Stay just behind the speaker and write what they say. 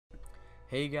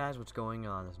Hey guys, what's going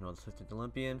on? This is the 13th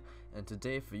Olympian, and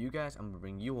today for you guys, I'm going to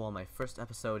bring you all my first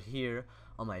episode here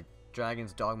on my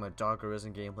Dragon's Dogma Dark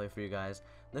Arisen gameplay for you guys.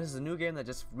 This is a new game that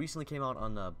just recently came out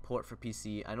on the port for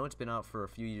PC. I know it's been out for a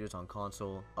few years on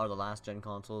console, or the last gen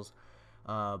consoles,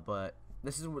 but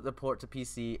this is the port to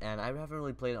PC, and I haven't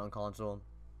really played it on console.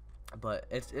 But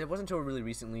it wasn't until really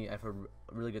recently I've heard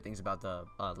really good things about the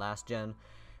last gen,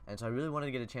 and so I really wanted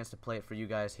to get a chance to play it for you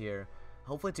guys here.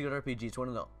 Hopefully it's a good RPG. It's one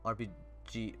of the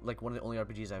one of the only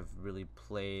RPGs I've really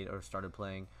played or started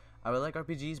playing. I really like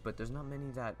RPGs, but there's not many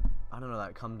that I don't know that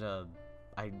I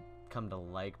come to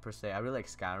like per se. I really like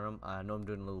Skyrim. I know I'm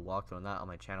doing a little walkthrough on that on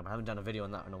my channel, but I haven't done a video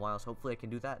on that in a while, so hopefully I can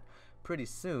do that pretty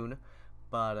soon.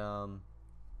 But and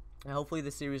hopefully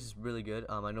this series is really good.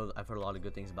 I know I've heard a lot of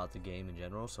good things about the game in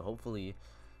general, so hopefully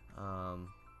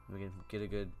we can get a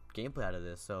good gameplay out of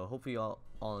this. So hopefully you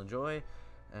all enjoy,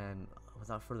 and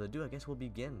without further ado, I guess we'll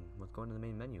begin with going to the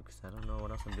main menu, because I don't know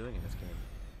what else I'm doing in this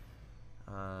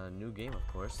game. New game, of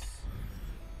course.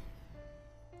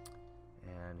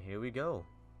 And here we go.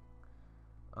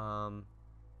 So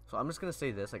I'm just gonna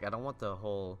say this, like, I don't want the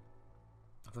whole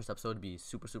first episode to be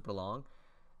super long,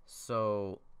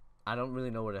 so I don't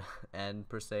really know where to end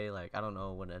per se. Like, I don't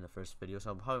know when to end the first video, so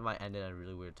I probably might end it at a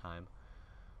really weird time.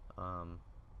 I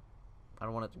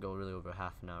don't want it to go really over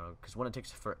half an hour, because one, it takes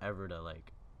forever to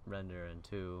like render, and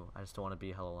two, I just don't want to be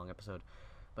a hella long episode.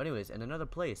 But anyways, in another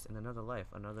place, in another life,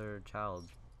 another child,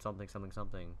 something.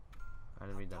 I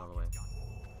didn't read that all the way.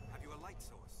 Have you a light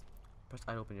source? Press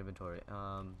I to open your inventory.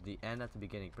 The end at the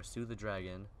beginning. Pursue the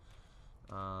dragon.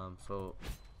 So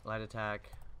light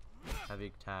attack,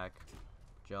 heavy attack,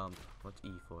 jump. What's E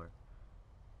for?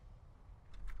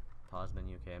 Pause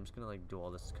menu. Okay, I'm just gonna like do all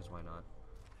this because why not?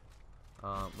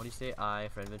 What do you say? I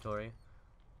for inventory.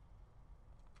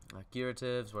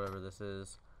 Curatives, whatever this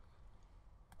is.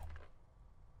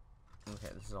 Okay,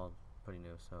 this is all pretty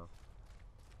new, so.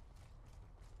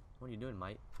 What are you doing,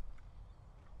 mate?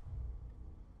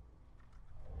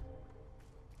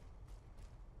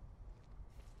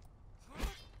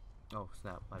 Oh,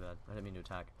 snap, my bad. I didn't mean to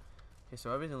attack. Okay,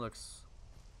 so everything looks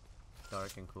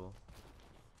dark and cool.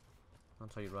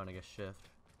 That's how you run, I guess, shift.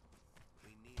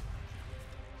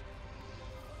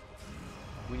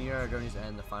 We near our journey's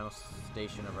end, the final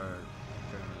station of our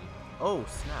journey. Oh,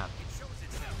 snap. It shows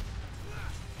itself.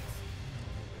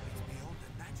 It's beyond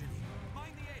imagining.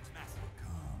 Mind the edge, master.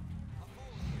 Come. A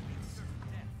fall here means certain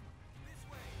death. This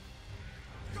way.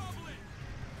 Goblin!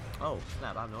 Oh,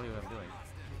 snap, I have no idea what I'm doing.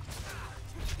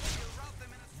 You'll rout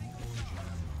them in a single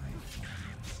shot.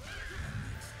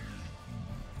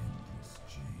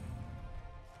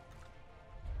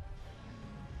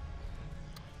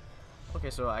 Okay,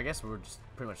 so I guess we're just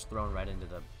pretty much thrown right into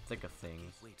the thick of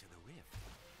things.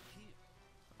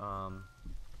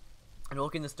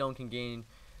 Invoking the stone can gain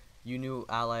you new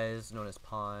allies known as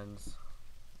pawns.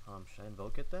 Should I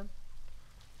invoke it then?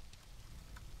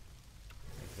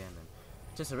 Examine.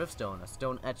 Just a riftstone, a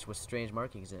stone etched with strange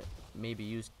markings. It may be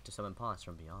used to summon pawns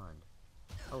from beyond.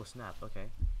 Oh snap! Okay.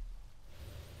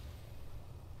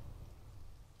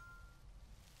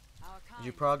 As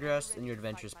you progress in your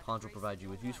adventures, pawns will provide you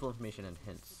with useful information and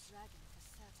hints.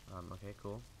 Okay,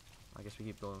 cool. I guess we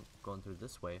keep going through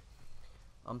this way.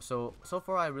 So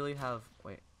far I really have.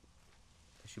 Wait.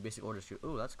 Issue basic orders. Shoot.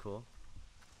 Ooh, that's cool.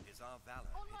 Is our valor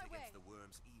hit against the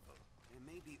worm's evil? There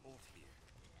may be aught here.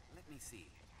 Let me see.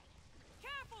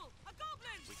 Careful! A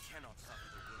goblin! We cannot suffer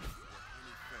the worm to work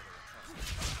any further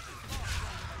atrocities.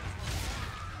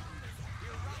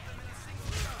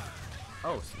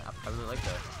 Oh snap! I really like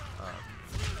that.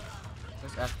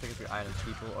 Just ask to pick up your items.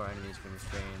 People or enemies can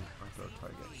restrain or throw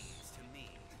targets.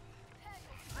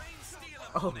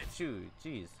 Oh shoot!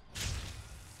 Jeez.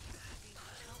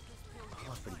 Oh,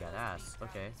 that's pretty badass.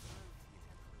 Okay.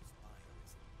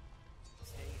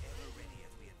 Stay ever ready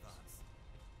as we advance.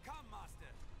 Come,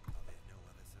 master. Are there no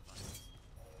other survivors?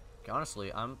 Okay,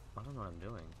 honestly, I don't know what I'm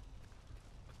doing.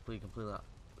 Completely.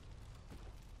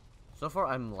 So far,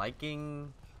 I'm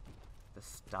liking the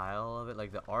style of it,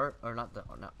 like the art, or not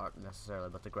art necessarily,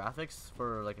 but the graphics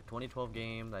for like a 2012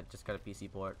 game that just got a PC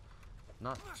port.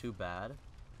 Not too bad,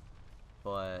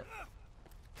 but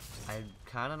I'm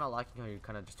kind of not liking how you're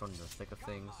kind of just thrown into the thick of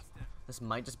things. This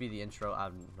might just be the intro. I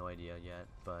have no idea yet,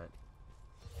 but.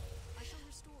 I shall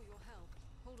restore your health.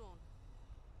 Hold on.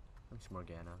 Let me see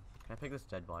Morgana. Can I pick this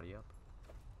dead body up?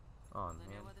 Oh man.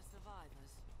 There are no other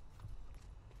survivors.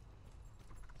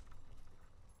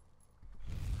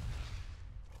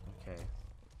 Okay.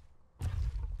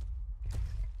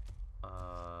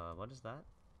 What is that?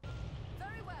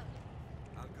 Very well.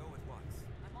 I'll go at once.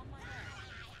 I'm on my way.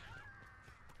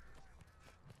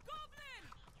 Goblin!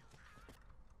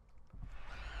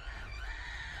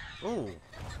 Ooh.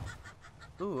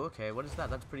 Ooh, okay, what is that?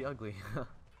 That's pretty ugly.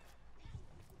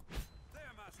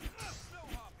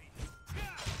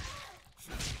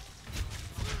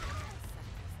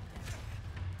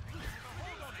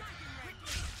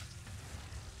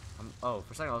 Oh,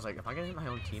 for a second I was like, if I can hit my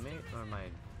own teammate or my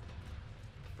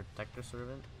protector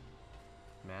servant?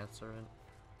 Manservant?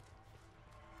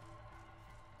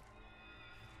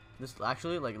 This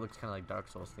actually like looks kinda like Dark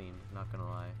Souls themed, not gonna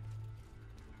lie.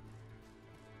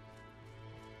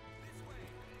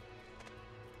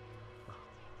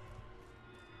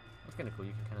 That's kinda cool,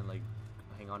 you can kinda like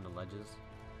hang on to ledges.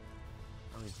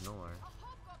 Oh, he's nowhere.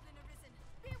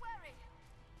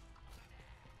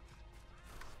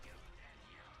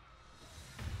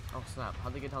 Oh snap,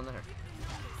 how'd they get down there?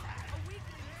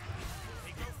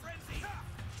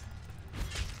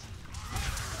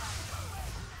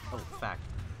 Oh, fact.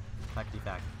 Facty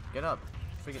fact. Get up!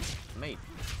 Freaking mate.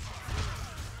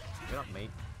 Get up,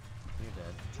 mate. You're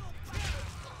dead.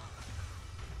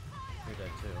 You're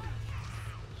dead too.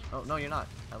 Oh, no, you're not.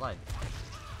 I lied.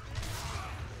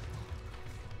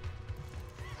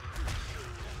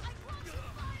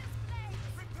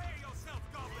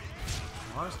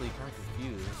 I'm honestly kind of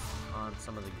confused on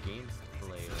some of the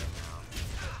gameplay right now.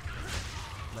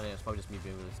 But it's probably just me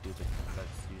being really stupid.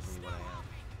 That's usually what I am.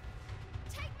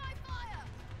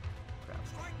 Crap.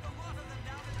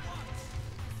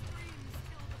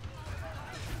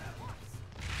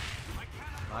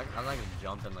 I like to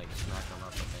jump and like smack them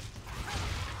up, I think.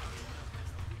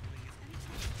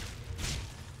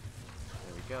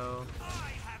 There we go.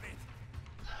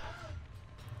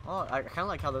 Oh, I kind of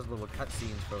like how there's little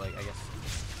cutscenes for like, I guess,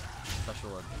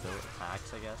 special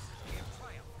attacks, I guess.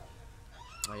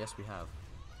 Oh, yes, we have.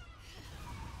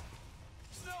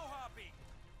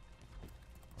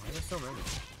 Why are there so many?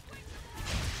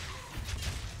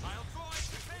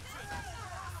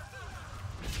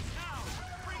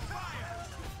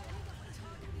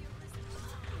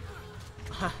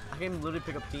 I can literally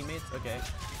pick up teammates? Okay.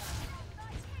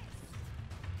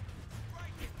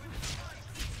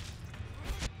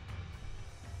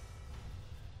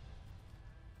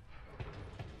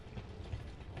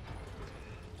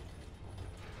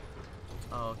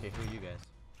 Oh, okay, who are you guys?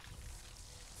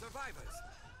 Survivors,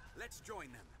 let's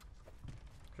join them.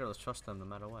 Sure, let's trust them no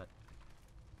matter what.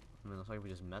 I mean, it looks like we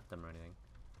just met them or anything.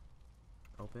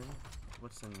 Open?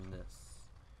 What's in this?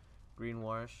 Green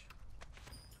wash.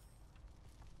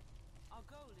 Our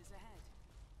goal is ahead.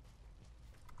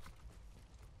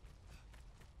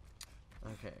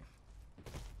 Okay.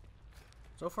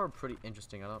 So far, pretty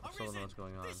interesting. I don't still know what's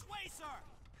going on. This way, sir.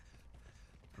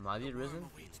 Am I the Arisen?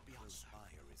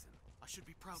 I should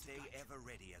be proud. Stay ever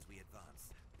ready as we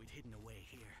advance. We'd hidden away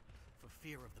here for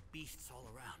fear of the beasts all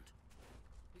around.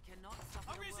 We cannot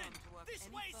suffer the Arisen! worm to work This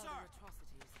any way, further sir!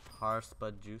 atrocities.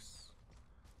 Harspud juice.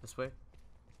 This way?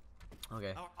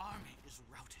 Okay. Our army is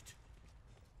routed.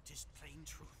 'Tis plain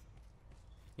truth.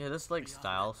 Yeah, this like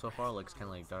style so far looks kind of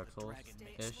like Dark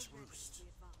Souls-ish. Roost.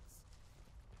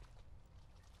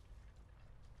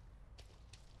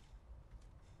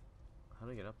 How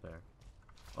do I get up there?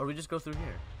 Or we just go through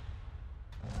here?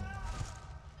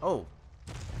 Oh!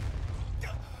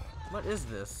 What is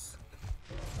this?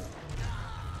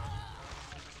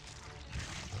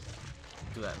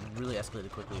 Dude, that really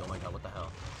escalated quickly. Oh my god, what the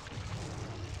hell?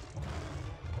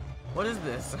 What is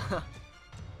this?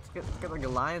 It's got like a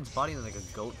lion's body and like a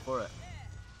goat for it.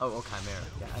 Oh, chimera.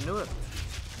 Yeah, I knew it.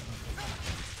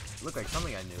 Looked like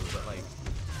something I knew, but like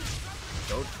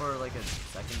goat for like a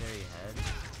secondary head.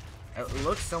 It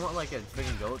looks somewhat like a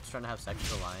freaking goat's trying to have sex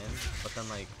with a lion, but then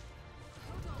like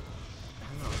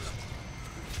I don't know.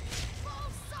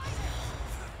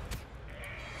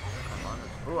 Come on.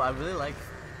 Oh, I really like.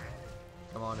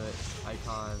 Come on to it.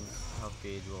 Icons, health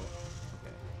gauge will.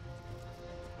 Okay.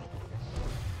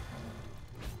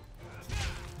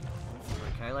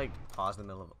 Can I like pause in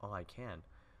the middle of? Oh, I can.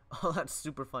 Oh, that's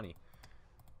super funny.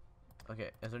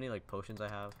 Okay, is there any like potions I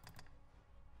have?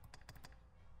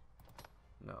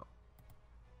 No.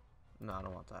 No, I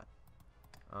don't want that.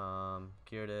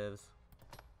 Curatives.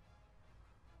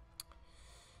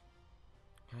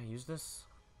 Can I use this?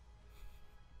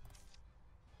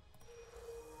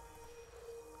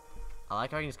 I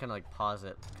like how you can just kind of like pause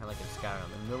it, kind of like in Skyrim,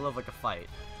 in the middle of like a fight.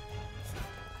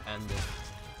 And this.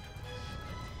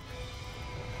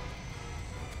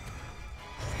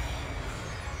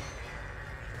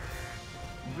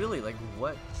 Really, like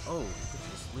what? Oh, you put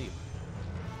you to sleep.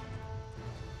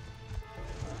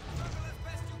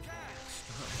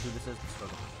 Dude, this is the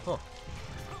struggle. Oh.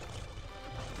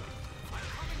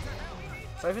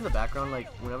 So if in the background, like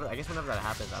whenever I guess whenever that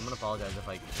happens, I'm gonna apologize if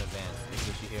like in advance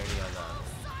if you hear any of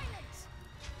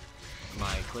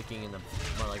my clicking in the,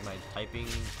 more like my typing,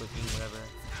 clicking, whatever,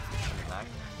 in the back,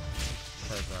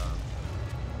 because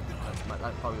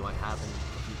that probably might happen a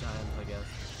few times, I guess.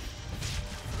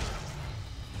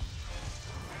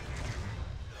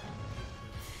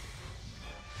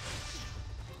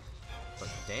 But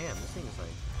damn, this thing is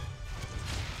like,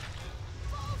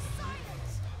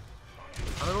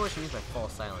 I don't know what she means by fall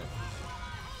silent.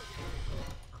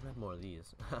 I'm gonna have more of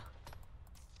these.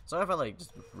 Sorry if I like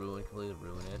just completely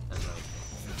ruin it and like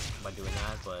by doing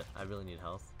that, but I really need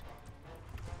health.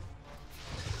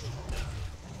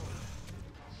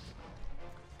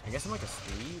 I guess I'm like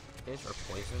asleep-ish or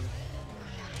poisoned.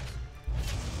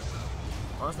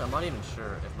 Honestly, I'm not even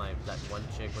sure if that one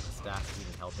chick with the staff is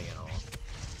even helping at all.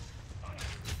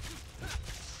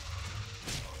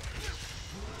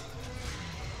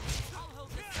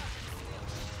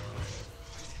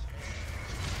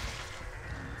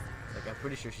 Like, I'm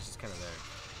pretty sure she's just kind of there.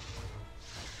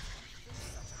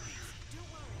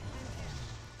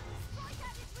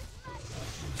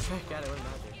 Strike at it with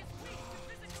magic.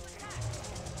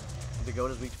 The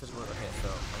goat is weak to physical. Okay, so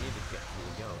I need to get through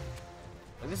the goat.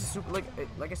 Like, this is super.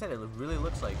 Like I said, it really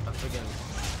looks like a friggin'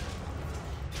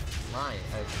 lion.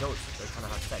 Goats that kind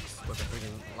of have sex with a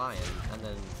friggin' lion, and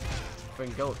then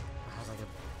friggin' goat has like a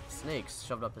snake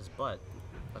shoved up his butt.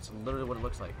 That's literally what it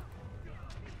looks like.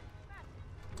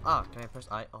 Ah, can I press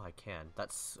I? Oh, I can.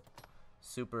 That's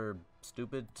super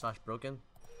stupid / broken.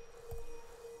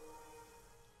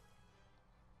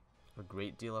 A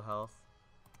great deal of health.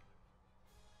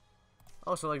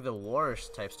 Oh, so like the war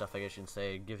type stuff, I guess you can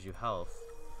say, gives you health.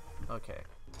 Okay.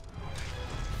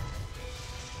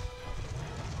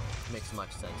 Makes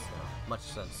much sense now. Much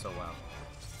sense, so well.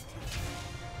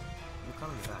 You're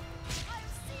calling me back.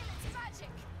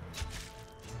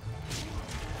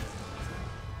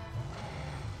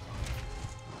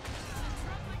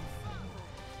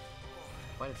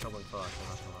 Quite a troubling thought, I'm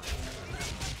not gonna lie.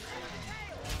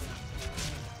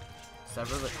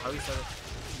 Sever the. How do you sever?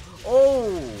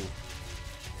 Oh!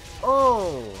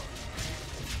 Oh!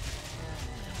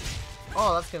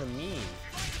 Oh, that's gonna mean.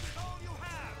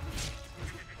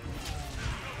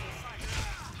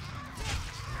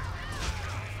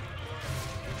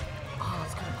 Oh,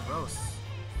 that's kind of gross.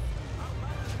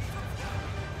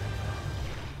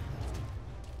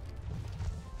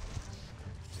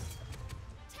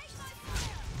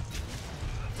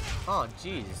 Oh,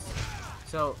 jeez.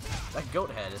 So, that goat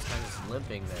head is kind of just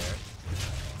limping there.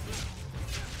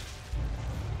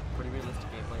 Pretty realistic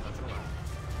gameplay, not gonna lie.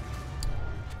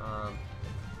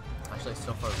 Actually,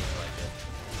 so far I really like it.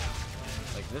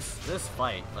 Like, this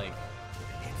fight, like,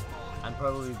 I'm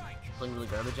probably playing really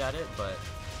garbage at it, but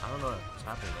I don't know what's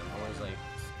happening. I'm always, like,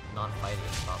 not fighting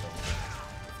and stopping.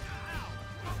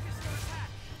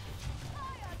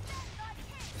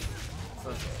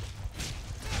 Okay.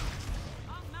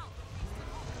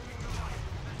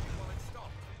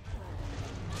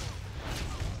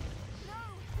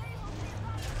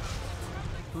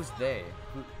 Who's they?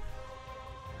 Who?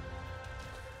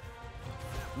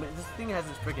 I mean, this thing has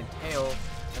its freaking tail,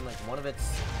 and like one of its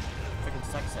freaking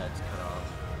sex heads cut off.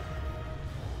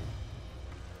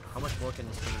 How much more can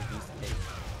this freaking beast take?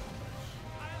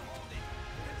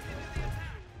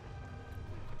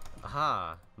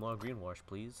 Aha! More greenwash,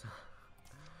 please.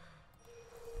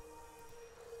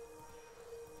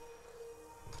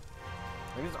 I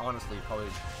think it's honestly probably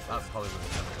that's probably really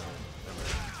remember.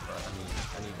 But I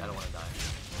don't want to die.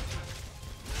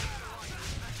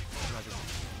 I'm not just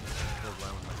go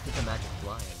blind with the magic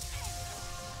blind.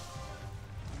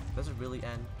 Does it really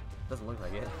end? Doesn't look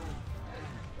like it.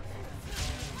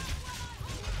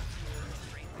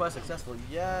 Quite successful,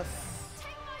 yes!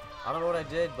 I don't know what I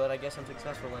did, but I guess I'm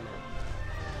successful in it.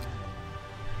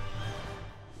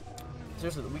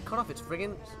 Seriously, we cut off its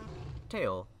friggin'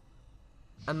 tail,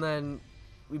 and then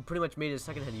we pretty much made his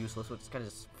second head useless, so it's kind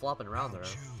of just flopping around there.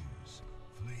 Choose,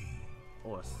 flee,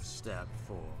 Or step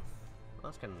forth. Oh,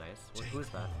 that's kind of nice. Who is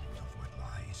that? of what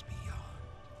lies beyond.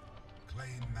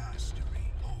 Claim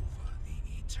mastery over the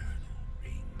eternal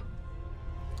ring.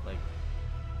 Like,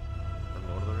 the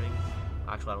Lord of the Rings?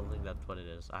 Actually, I don't think that's what it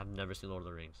is. I've never seen Lord of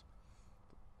the Rings.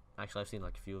 Actually, I've seen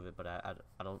like a few of it, but I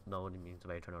don't know what it means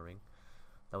by Eternal Ring.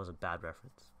 That was a bad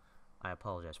reference. I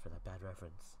apologize for that bad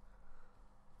reference.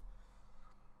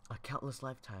 Countless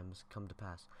lifetimes come to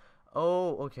pass.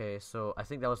 Oh, okay, so I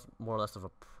think that was more or less of a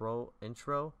pro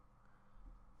intro.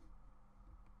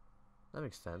 That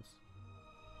makes sense.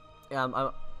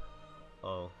 Yeah,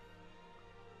 oh.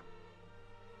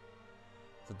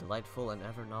 The delightful and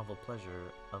ever novel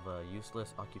pleasure of a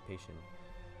useless occupation.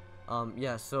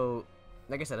 Yeah, so,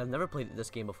 like I said, I've never played this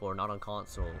game before, not on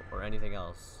console or anything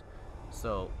else.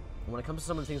 So, when it comes to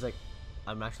some of the things, like,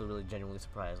 I'm actually really genuinely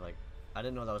surprised. Like, I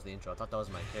didn't know that was the intro. I thought that was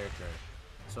my character.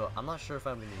 So I'm not sure if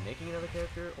I'm gonna be making another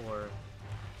character or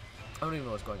I don't even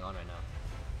know what's going on right now.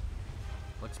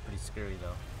 Looks pretty scary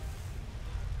though.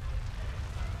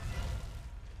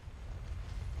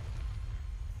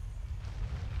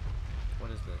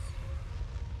 What is this?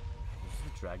 Is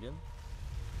this a dragon?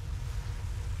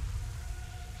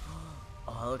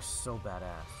 Oh, that looks so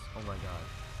badass. Oh my god.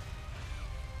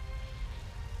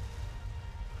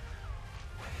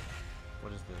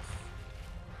 What is this?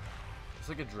 It's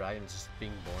like a dragon that's just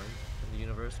being born in the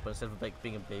universe, but instead of like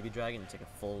being a baby dragon, it's like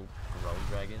a full grown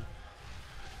dragon.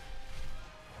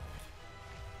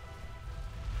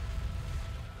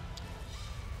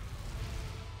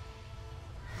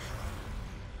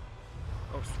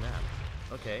 Oh snap.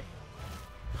 Okay.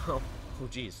 Oh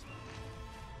jeez.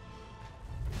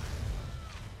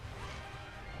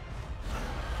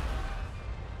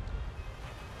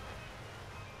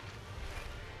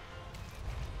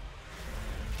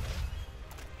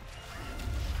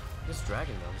 This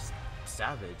dragon though is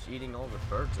savage, eating all the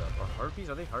birds up. Or harpies?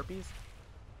 Are they harpies?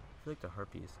 I feel like they're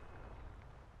harpies.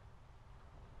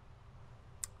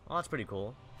 Oh, that's pretty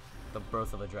cool. The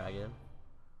birth of a dragon.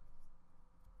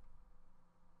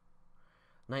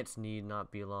 Nights need not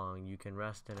be long. You can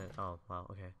rest in it. Oh, wow,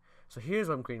 okay. So here's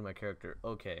where I'm creating my character.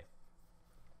 Okay.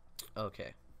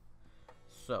 Okay.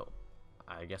 So,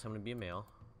 I guess I'm gonna be a male.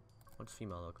 What does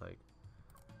female look like?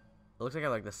 It looks like I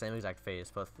have like the same exact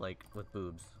face, but like with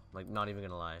boobs. Like, not even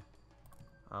gonna lie.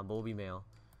 But we'll be male.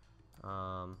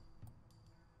 Yeah,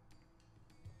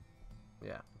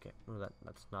 okay. Ooh,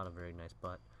 that's not a very nice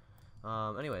butt.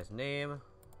 Anyways, name.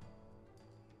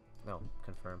 No,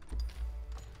 confirm.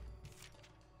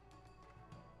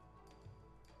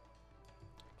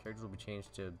 Characters will be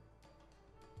changed to.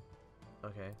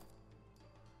 Okay.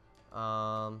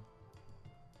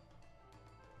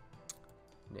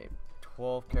 Name.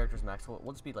 12 characters max.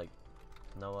 We'll just be like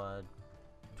Noah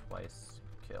twice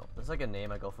kill. This is like a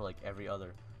name I go for like every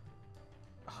other.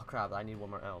 Oh crap! I need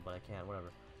one more L, but I can't.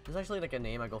 Whatever. This is actually like a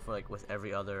name I go for like with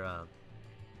every other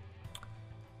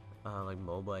like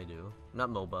MOBA I do. Not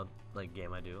MOBA, like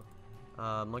game I do.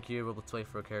 Monkey will play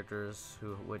for characters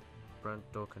who with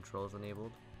parental controls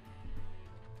enabled.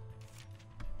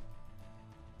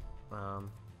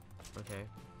 Okay.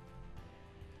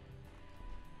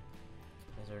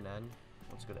 Is there an N?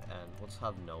 Let's go to N. Let's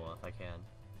have Noah if I can.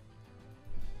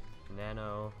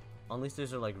 Nano. Unless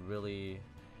these are like really.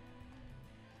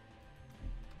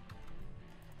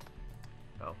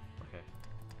 Oh, okay.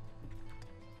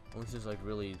 Unless there's like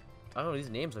really. I don't know, these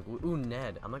names like. Ooh,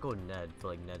 Ned. I might go with Ned for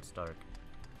like Ned Stark.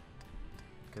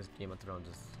 Because Game of Thrones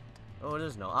is. Oh, it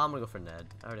is Noah. I'm gonna go for Ned.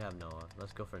 I already have Noah.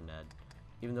 Let's go for Ned.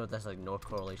 Even though that's like no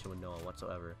correlation with Noah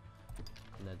whatsoever.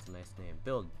 Ned's a nice name.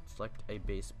 Build. Select a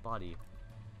base body.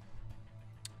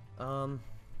 I don't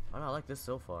know, I like this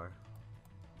so far.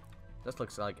 This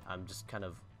looks like I'm just kind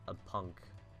of a punk.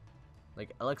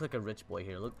 Like, I look like a rich boy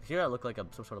here. Look here, I look like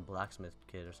some sort of blacksmith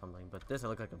kid or something. But this, I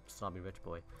look like a snobby rich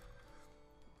boy.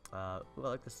 Ooh, I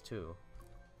like this too.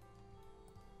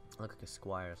 I look like a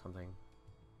squire or something.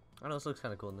 I don't know, this looks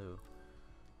kind of cool new.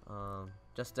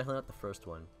 Just definitely not the first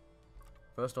one.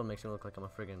 First one makes me look like I'm a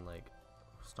friggin' like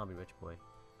snobby rich boy.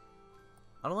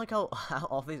 I don't like how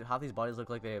half these bodies look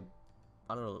like they.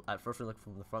 I don't know. At first, we look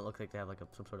from the front, look like they have like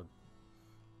some sort of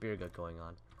beer gut going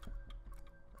on.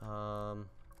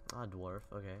 Dwarf.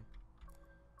 Okay.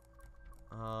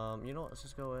 You know what? Let's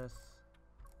just go with.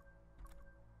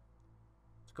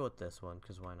 Let's go with this one,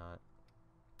 cause why not?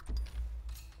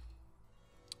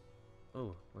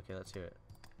 Ooh. Okay. Let's hear it.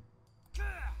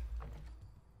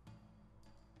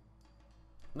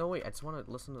 No wait. I just want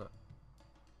to listen to.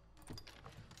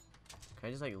 Can I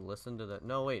just like listen to the?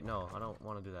 No wait. No, I don't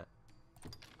want to do that.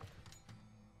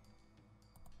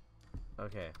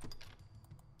 Okay.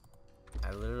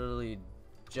 I literally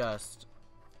just.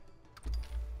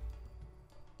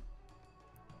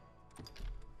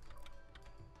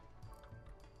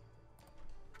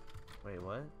 Wait,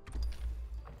 what?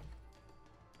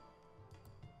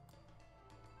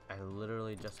 I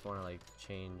literally just want to like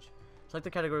change. It's like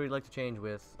the category we'd like to change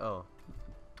with. Oh.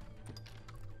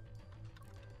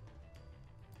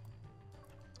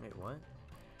 Wait, what?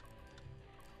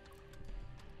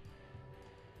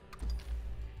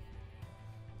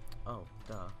 Oh,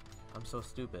 duh. I'm so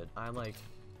stupid. I'm like...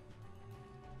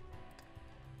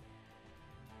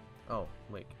 Oh,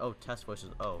 wait. Oh, test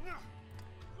voices. Oh.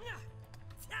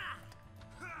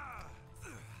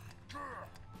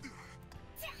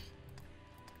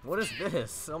 What is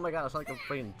this? Oh my god, it's like a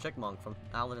freaking chickmunk from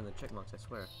Alan and the Chickmunks, I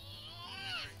swear.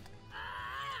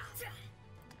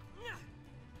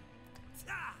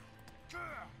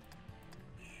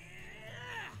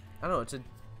 I don't know, it's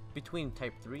between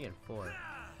type 3 and 4.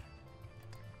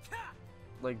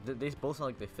 Like, they both sound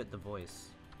like they fit the voice.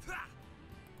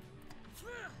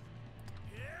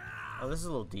 Oh, this is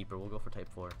a little deeper. We'll go for type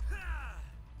 4.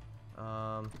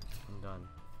 I'm done.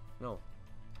 No.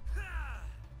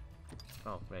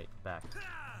 Oh, right, back.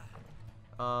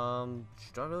 Do I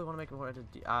really want to make it more into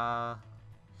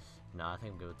nah, I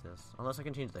think I'm good with this. Unless I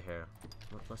can change the hair.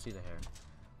 Let's see the hair.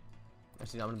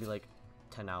 Actually, I'm gonna be like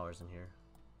 10 hours in here.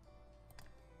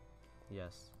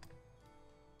 Yes.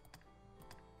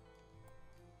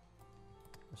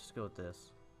 Let's just go with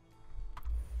this.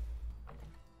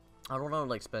 I don't want to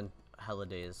like spend hella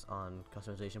days on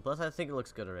customization. Plus, I think it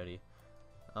looks good already.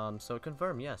 So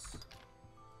confirm, yes.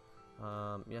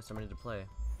 Yes, I'm ready to play.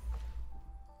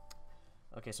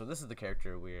 Okay, so this is the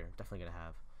character we're definitely gonna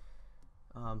have.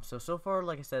 So far,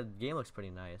 like I said, the game looks pretty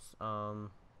nice.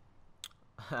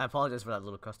 I apologize for that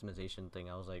little customization thing.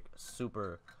 I was like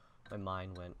super, my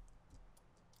mind went.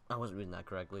 I wasn't reading that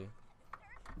correctly.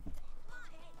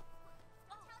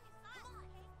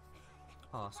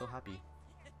 Aw, so happy.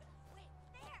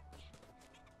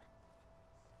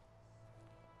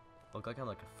 Look like I'm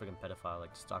like a friggin' pedophile,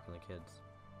 like stalking the kids.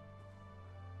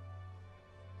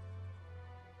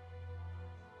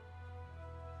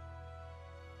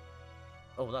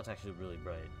 Oh, that's actually really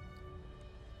bright.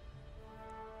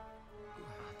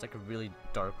 It's like a really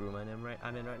dark room I'm in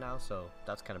right now, so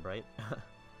that's kind of bright.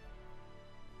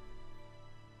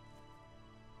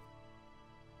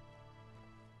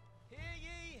 Hear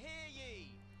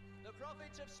ye! The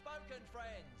prophets have spoken,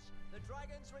 friends. The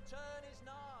dragon's return is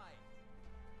nigh.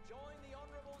 Join the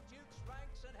honourable Duke's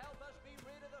ranks and help us be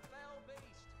rid of the fell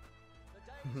beast. The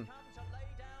day's come to lay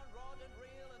down rod and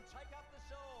reel and take up the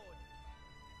sword.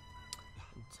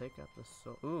 Take up the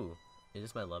sword. Ooh, is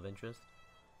this my love interest?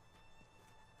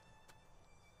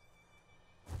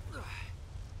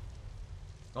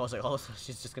 I was like, oh,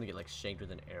 she's just gonna get like shanked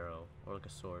with an arrow or like a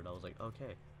sword. I was like,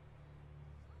 okay.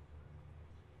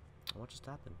 What just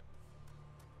happened?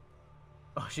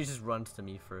 Oh, she just runs to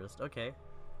me first. Okay.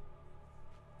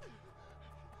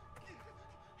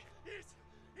 It's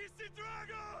the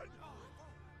dragon!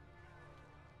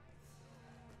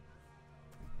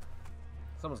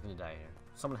 Someone's gonna die here.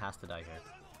 Someone has to die here.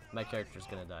 My character's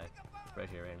gonna die. Right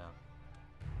here, right now.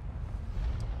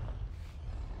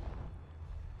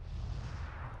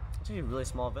 It's actually a really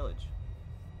small village.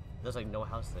 There's like no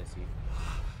house that I see.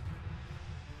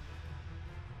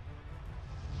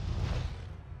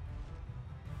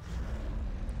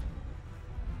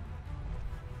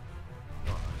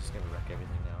 Oh, I'm just gonna wreck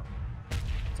everything now.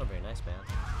 It's not very nice, man.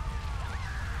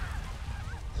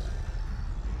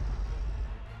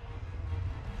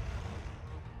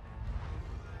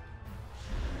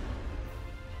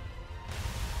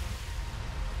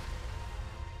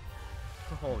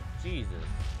 Oh, Jesus.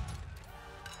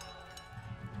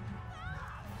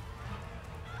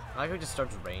 I like how it just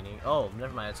starts raining. Oh,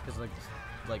 never mind. It's because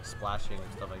like splashing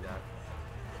and stuff like that.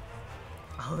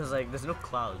 I was like, there's no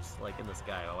clouds like in the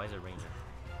sky. Oh, why is it raining?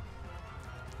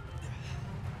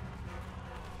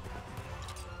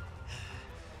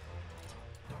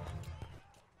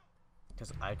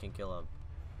 Because I can kill a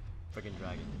freaking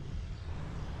dragon.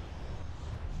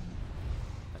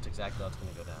 That's exactly how it's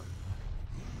gonna go down.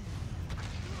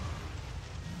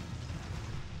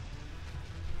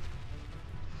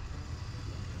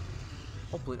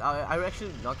 Hopefully, I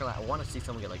actually not gonna lie, I want to see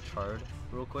someone get like charred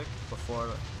real quick before.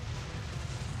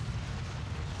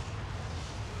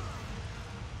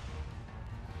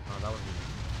 Oh, that was good.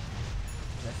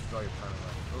 Let's draw your permanent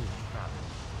life. Oh crap!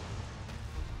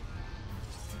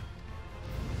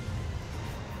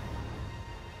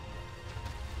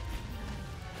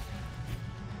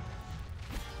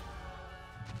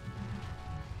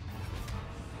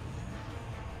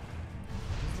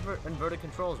 Inverted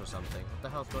controls or something. What the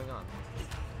hell's going on?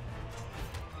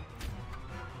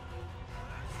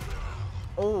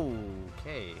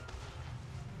 Okay.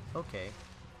 Okay.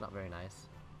 Not very nice.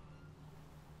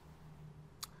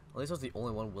 At least I was the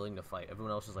only one willing to fight.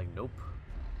 Everyone else was like, nope.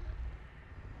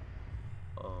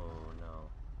 Oh no.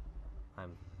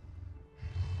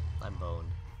 I'm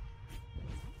boned.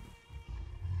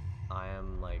 I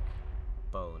am like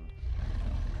boned.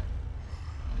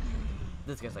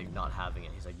 This guy's like not having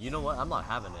it. He's like, you know what? I'm not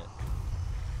having it.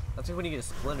 That's like when you get a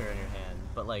splinter in your hand,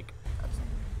 but like,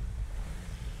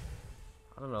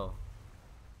 I don't know.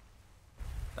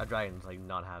 That dragon's like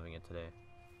not having it today.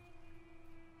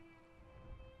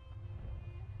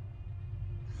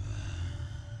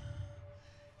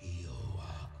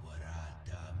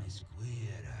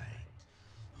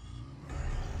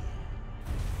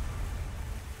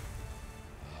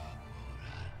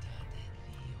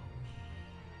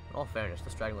 all fairness,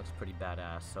 this dragon looks pretty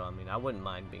badass, so I mean, I wouldn't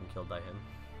mind being killed by him.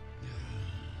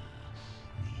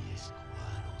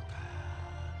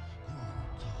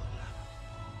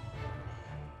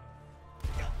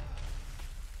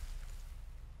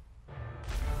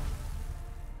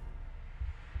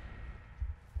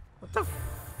 What the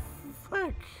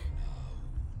frick?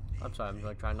 I'm sorry, I'm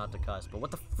like trying not to cuss, but what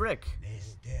the frick?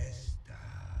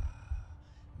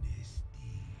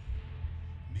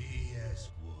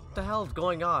 What the hell's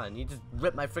going on? You just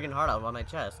ripped my freaking heart out of my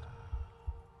chest.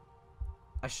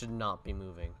 I should not be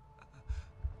moving.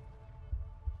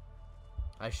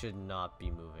 I should not be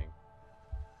moving.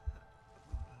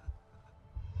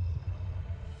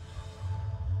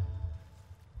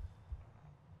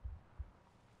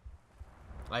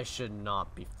 I should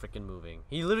not be freaking moving.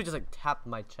 He literally just like tapped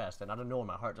my chest, and I don't know,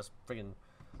 my heart just freaking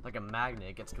like a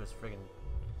magnet gets to his freaking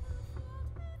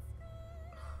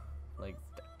like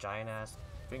giant ass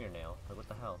fingernail. Like what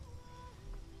the hell?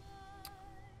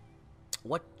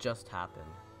 What just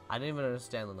happened? I didn't even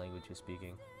understand the language he was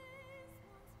speaking.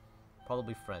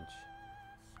 Probably French.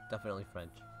 Definitely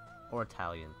French. Or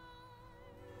Italian.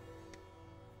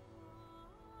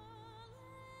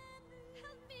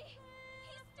 Help me!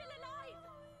 He's still alive!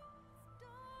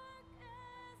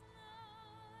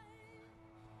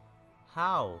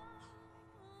 How?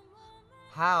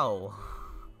 How?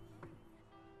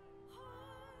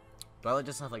 Do I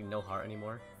just have like no heart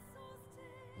anymore?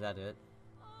 Is that it?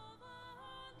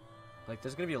 Like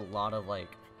there's gonna be a lot of like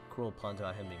cruel puns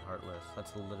about him being heartless.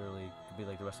 That's literally could be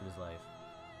like the rest of his life.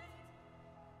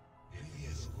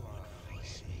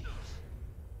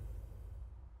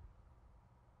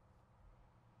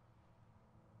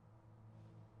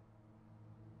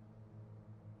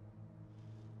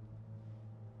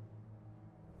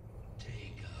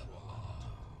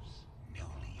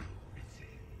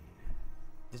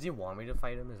 Does he want me to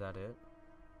fight him? Is that it?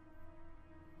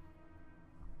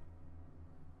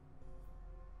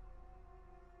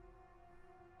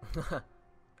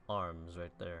 Arms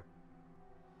right there.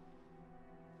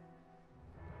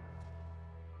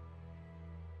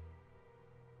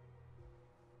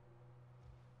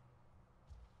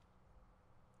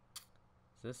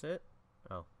 Is this it?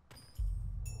 Oh.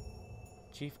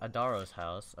 Chief Adaro's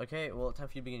house. Okay, well, it's time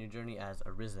for you to begin your journey as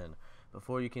Arisen.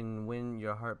 Before you can win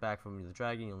your heart back from the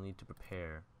dragon, you'll need to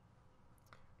prepare.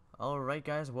 Alright,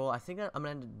 guys. Well, I think I'm gonna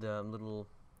end the little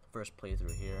first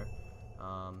playthrough here.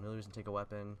 No reason to take a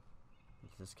weapon.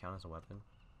 Does this count as a weapon?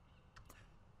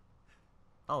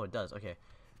 Oh, it does. Okay.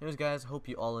 Anyways, guys, hope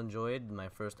you all enjoyed my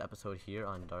first episode here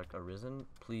on Dark Arisen.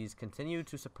 Please continue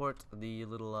to support the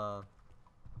little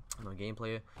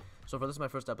gameplay. So for this is my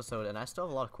first episode, and I still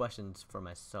have a lot of questions for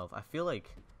myself. I feel like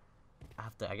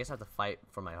I guess I have to fight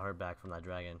for my heart back from that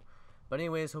dragon. But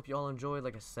anyways, hope you all enjoyed.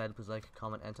 Like I said, please like,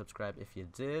 comment, and subscribe if you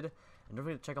did. And don't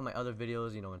forget to check out my other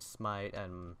videos, you know, in Smite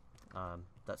and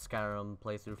that Skyrim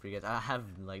playthrough for you guys. I have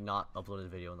like not uploaded a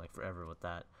video in like forever with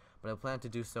that, but I plan to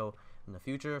do so in the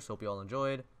future. So hope you all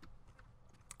enjoyed.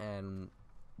 And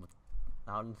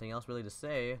without anything else really to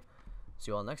say,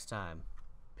 see you all next time.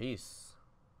 Peace.